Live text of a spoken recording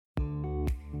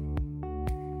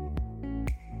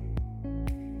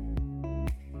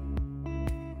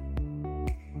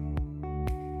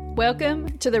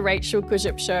Welcome to the Rachel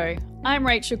Kujup Show. I'm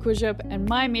Rachel Kujup, and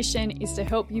my mission is to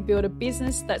help you build a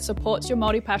business that supports your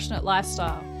multi-passionate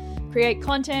lifestyle, create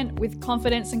content with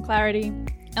confidence and clarity,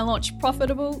 and launch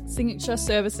profitable signature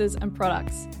services and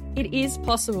products. It is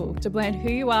possible to blend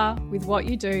who you are with what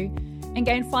you do and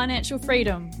gain financial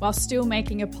freedom while still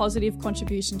making a positive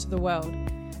contribution to the world.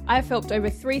 I've helped over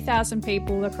 3,000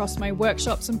 people across my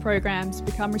workshops and programs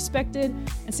become respected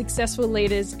and successful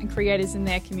leaders and creators in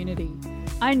their community.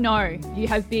 I know you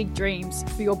have big dreams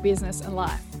for your business and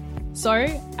life. So,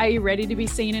 are you ready to be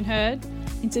seen and heard?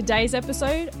 In today's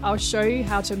episode, I'll show you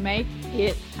how to make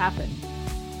it happen.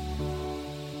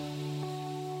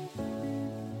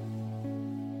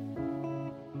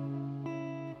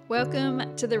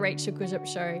 Welcome to the Rachel Kujup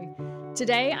Show.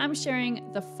 Today, I'm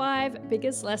sharing the 5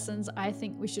 biggest lessons I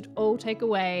think we should all take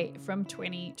away from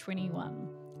 2021.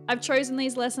 I've chosen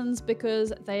these lessons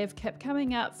because they have kept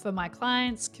coming up for my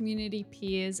clients, community,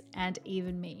 peers, and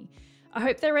even me. I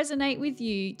hope they resonate with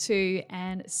you too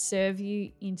and serve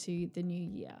you into the new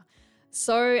year.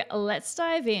 So let's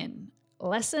dive in.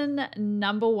 Lesson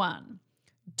number 1.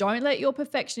 Don't let your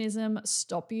perfectionism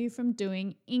stop you from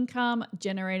doing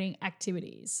income-generating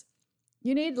activities.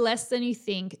 You need less than you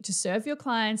think to serve your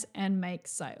clients and make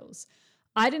sales.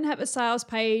 I didn't have a sales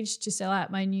page to sell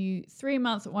out my new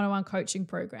 3-month one-on-one coaching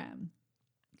program.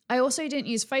 I also didn't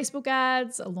use Facebook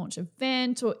ads, a launch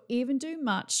event, or even do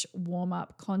much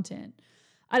warm-up content.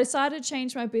 I decided to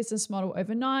change my business model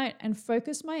overnight and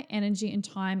focus my energy and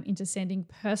time into sending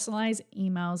personalized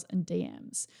emails and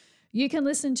DMs. You can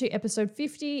listen to episode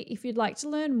 50 if you'd like to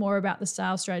learn more about the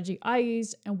sales strategy I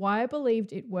used and why I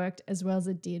believed it worked as well as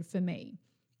it did for me.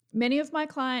 Many of my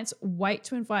clients wait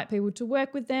to invite people to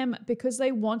work with them because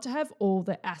they want to have all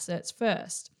the assets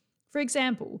first. For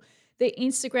example, their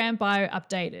Instagram bio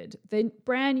updated, their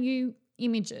brand new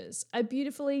images, a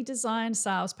beautifully designed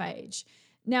sales page.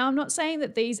 Now, I'm not saying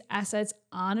that these assets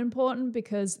aren't important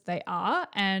because they are,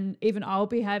 and even I'll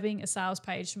be having a sales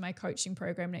page for my coaching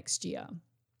program next year.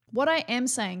 What I am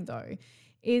saying though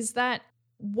is that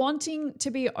wanting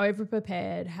to be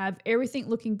over-prepared, have everything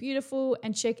looking beautiful,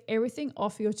 and check everything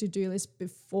off your to-do list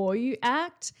before you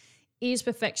act is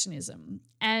perfectionism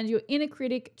and your inner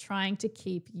critic trying to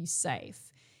keep you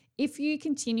safe. If you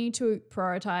continue to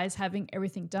prioritize having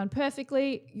everything done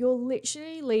perfectly, you're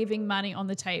literally leaving money on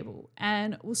the table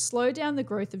and will slow down the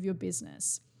growth of your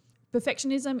business.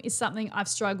 Perfectionism is something I've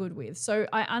struggled with, so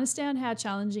I understand how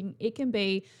challenging it can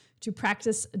be to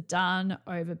practice done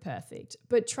over perfect.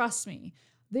 But trust me,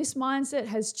 this mindset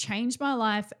has changed my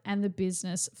life and the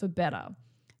business for better.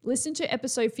 Listen to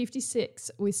episode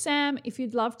 56 with Sam if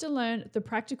you'd love to learn the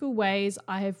practical ways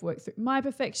I have worked through my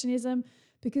perfectionism,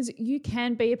 because you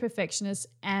can be a perfectionist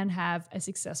and have a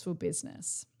successful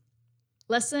business.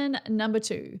 Lesson number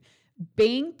 2.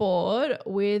 Being bored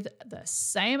with the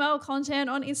same old content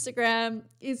on Instagram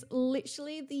is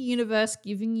literally the universe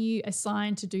giving you a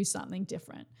sign to do something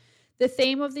different. The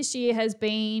theme of this year has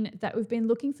been that we've been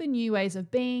looking for new ways of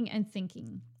being and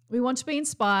thinking. We want to be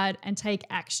inspired and take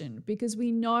action because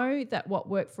we know that what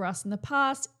worked for us in the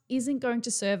past isn't going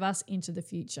to serve us into the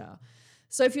future.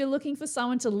 So if you're looking for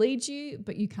someone to lead you,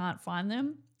 but you can't find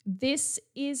them, this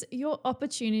is your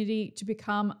opportunity to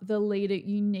become the leader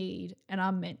you need and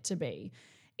are meant to be.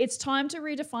 It's time to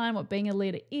redefine what being a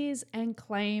leader is and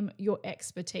claim your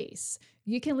expertise.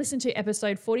 You can listen to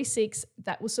episode 46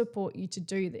 that will support you to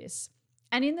do this.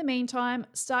 And in the meantime,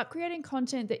 start creating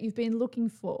content that you've been looking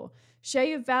for. Share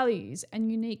your values and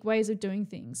unique ways of doing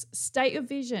things. State your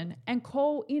vision and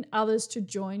call in others to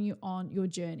join you on your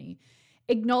journey.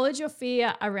 Acknowledge your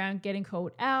fear around getting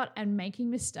called out and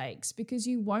making mistakes because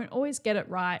you won't always get it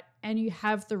right and you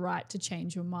have the right to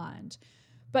change your mind.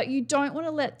 But you don't want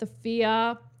to let the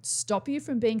fear stop you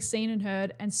from being seen and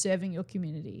heard and serving your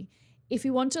community. If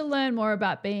you want to learn more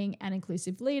about being an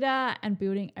inclusive leader and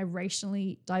building a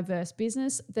racially diverse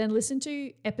business, then listen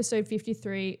to episode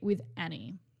 53 with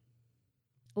Annie.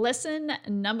 Lesson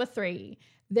number 3.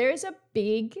 There is a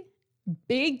big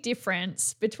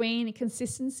difference between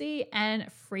consistency and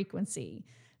frequency.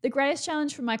 The greatest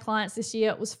challenge for my clients this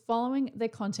year was following their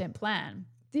content plan.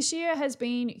 This year has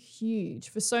been huge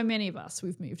for so many of us.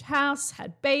 We've moved house,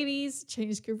 had babies,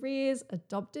 changed careers,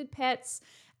 adopted pets,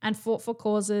 and fought for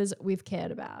causes we've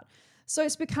cared about. So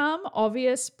it's become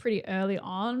obvious pretty early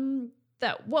on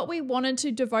that what we wanted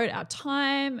to devote our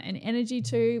time and energy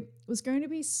to was going to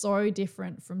be so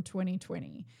different from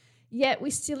 2020. Yet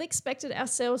we still expected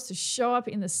ourselves to show up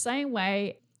in the same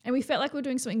way, and we felt like we were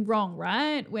doing something wrong,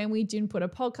 right? When we didn't put a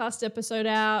podcast episode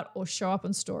out or show up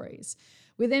on stories.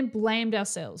 We then blamed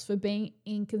ourselves for being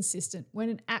inconsistent when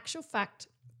in actual fact,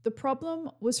 The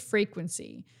problem was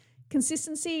frequency.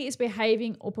 Consistency is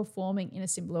behaving or performing in a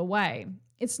similar way.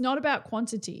 It's not about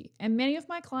quantity, and many of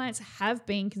my clients have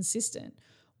been consistent.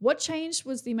 What changed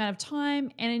was the amount of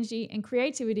time, energy, and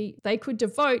creativity they could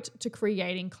devote to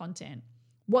creating content.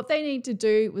 What they need to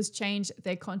do was change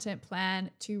their content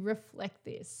plan to reflect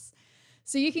this.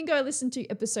 So you can go listen to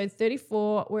episode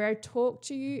 34 where I talk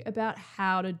to you about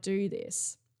how to do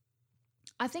this.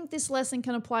 I think this lesson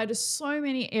can apply to so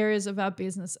many areas of our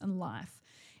business and life.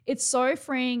 It's so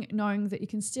freeing knowing that you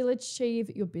can still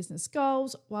achieve your business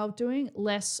goals while doing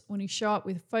less when you show up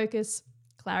with focus,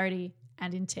 clarity,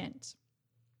 and intent.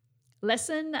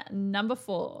 Lesson number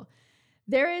 4.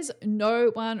 There is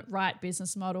no one right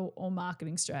business model or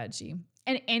marketing strategy,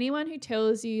 and anyone who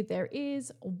tells you there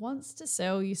is wants to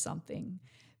sell you something.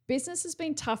 Business has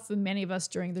been tough for many of us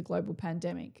during the global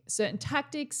pandemic. Certain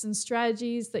tactics and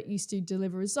strategies that used to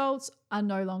deliver results are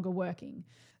no longer working.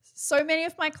 So many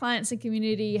of my clients and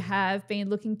community have been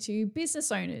looking to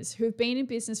business owners who have been in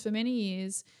business for many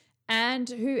years and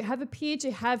who have appeared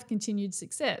to have continued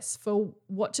success for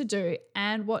what to do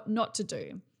and what not to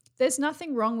do. There's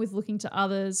nothing wrong with looking to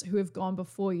others who have gone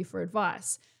before you for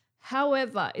advice.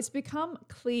 However, it's become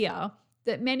clear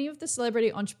that many of the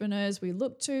celebrity entrepreneurs we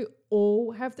look to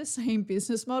all have the same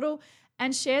business model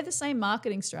and share the same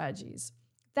marketing strategies.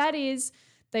 That is,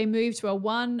 they move to a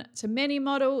one-to-many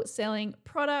model, selling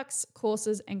products,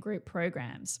 courses, and group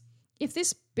programs. If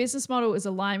this business model is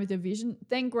aligned with your vision,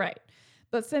 then great.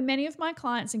 But for many of my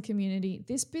clients and community,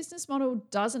 this business model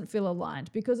doesn't feel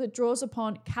aligned because it draws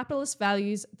upon capitalist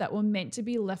values that were meant to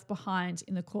be left behind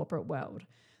in the corporate world.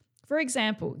 For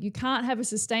example, you can't have a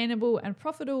sustainable and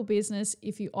profitable business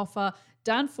if you offer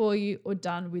done for you or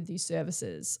done with you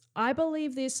services. I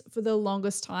believe this for the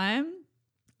longest time.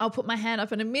 I'll put my hand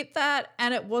up and admit that.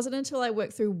 And it wasn't until I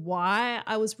worked through why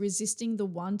I was resisting the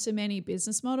one-to-many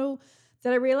business model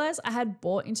that I realized I had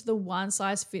bought into the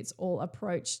one-size-fits-all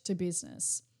approach to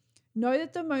business. Know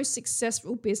that the most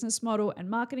successful business model and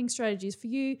marketing strategies for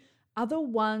you are the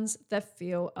ones that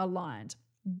feel aligned.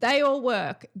 They all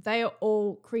work. They are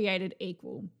all created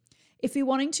equal. If you're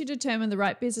wanting to determine the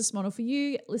right business model for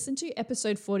you, listen to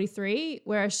episode 43,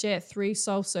 where I share 3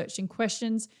 soul-searching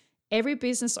questions every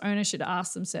business owner should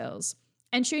ask themselves.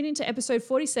 And tune into episode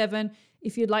 47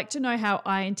 if you'd like to know how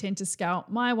I intend to scale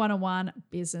my one-on-one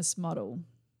business model.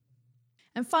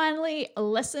 And finally,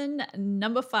 lesson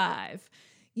number 5.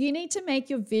 You need to make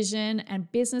your vision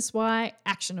and business why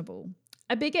actionable.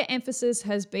 A bigger emphasis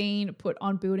has been put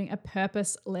on building a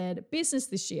purpose-led business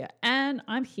this year, and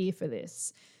I'm here for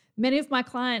this. Many of my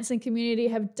clients and community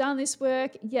have done this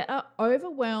work, yet are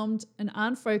overwhelmed and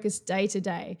unfocused day to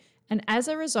day, and as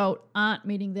a result, aren't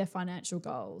meeting their financial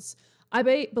goals. I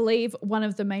believe one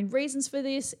of the main reasons for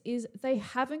this is they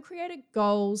haven't created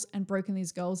goals and broken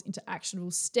these goals into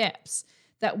actionable steps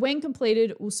that, when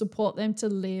completed, will support them to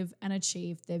live and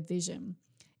achieve their vision.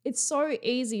 It's so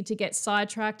easy to get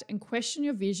sidetracked and question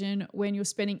your vision when you're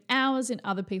spending hours in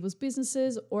other people's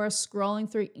businesses or are scrolling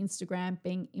through Instagram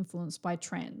being influenced by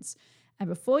trends. And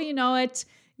before you know it,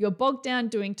 you're bogged down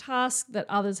doing tasks that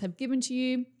others have given to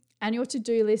you, and your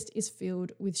to-do list is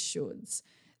filled with shoulds.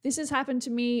 This has happened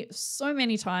to me so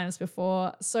many times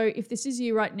before, so if this is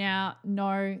you right now,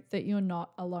 know that you're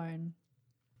not alone.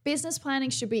 Business planning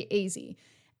should be easy,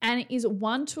 and it is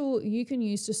one tool you can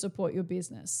use to support your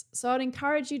business. So I'd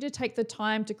encourage you to take the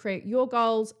time to create your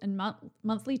goals and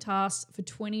monthly tasks for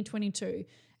 2022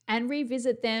 and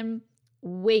revisit them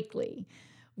weekly.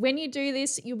 When you do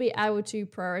this, you'll be able to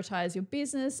prioritize your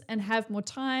business and have more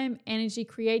time, energy,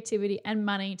 creativity, and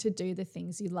money to do the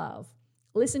things you love.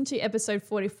 Listen to episode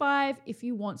 45 if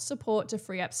you want support to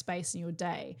free up space in your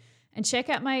day. And check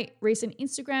out my recent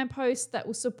Instagram post that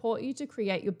will support you to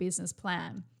create your business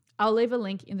plan. I'll leave a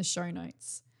link in the show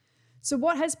notes. So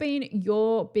what has been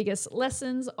your biggest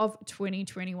lessons of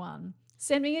 2021?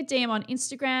 Send me a DM on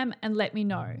Instagram and let me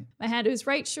know. My handle is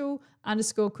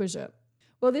Rachel_Kujup.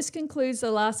 Well, this concludes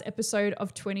the last episode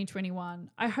of 2021.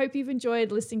 I hope you've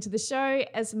enjoyed listening to the show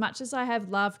as much as I have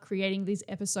loved creating these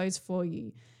episodes for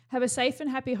you. Have a safe and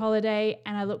happy holiday,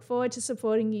 and I look forward to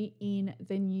supporting you in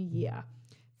the new year.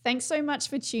 Thanks so much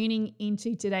for tuning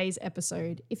into today's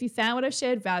episode. If you found what I've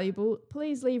shared valuable,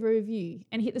 please leave a review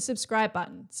and hit the subscribe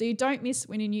button so you don't miss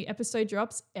when a new episode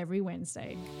drops every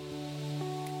Wednesday.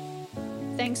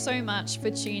 Thanks so much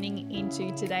for tuning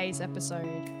into today's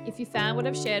episode. If you found what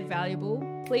I've shared valuable,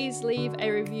 please leave a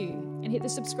review and hit the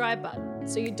subscribe button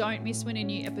so you don't miss when a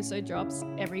new episode drops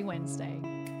every Wednesday.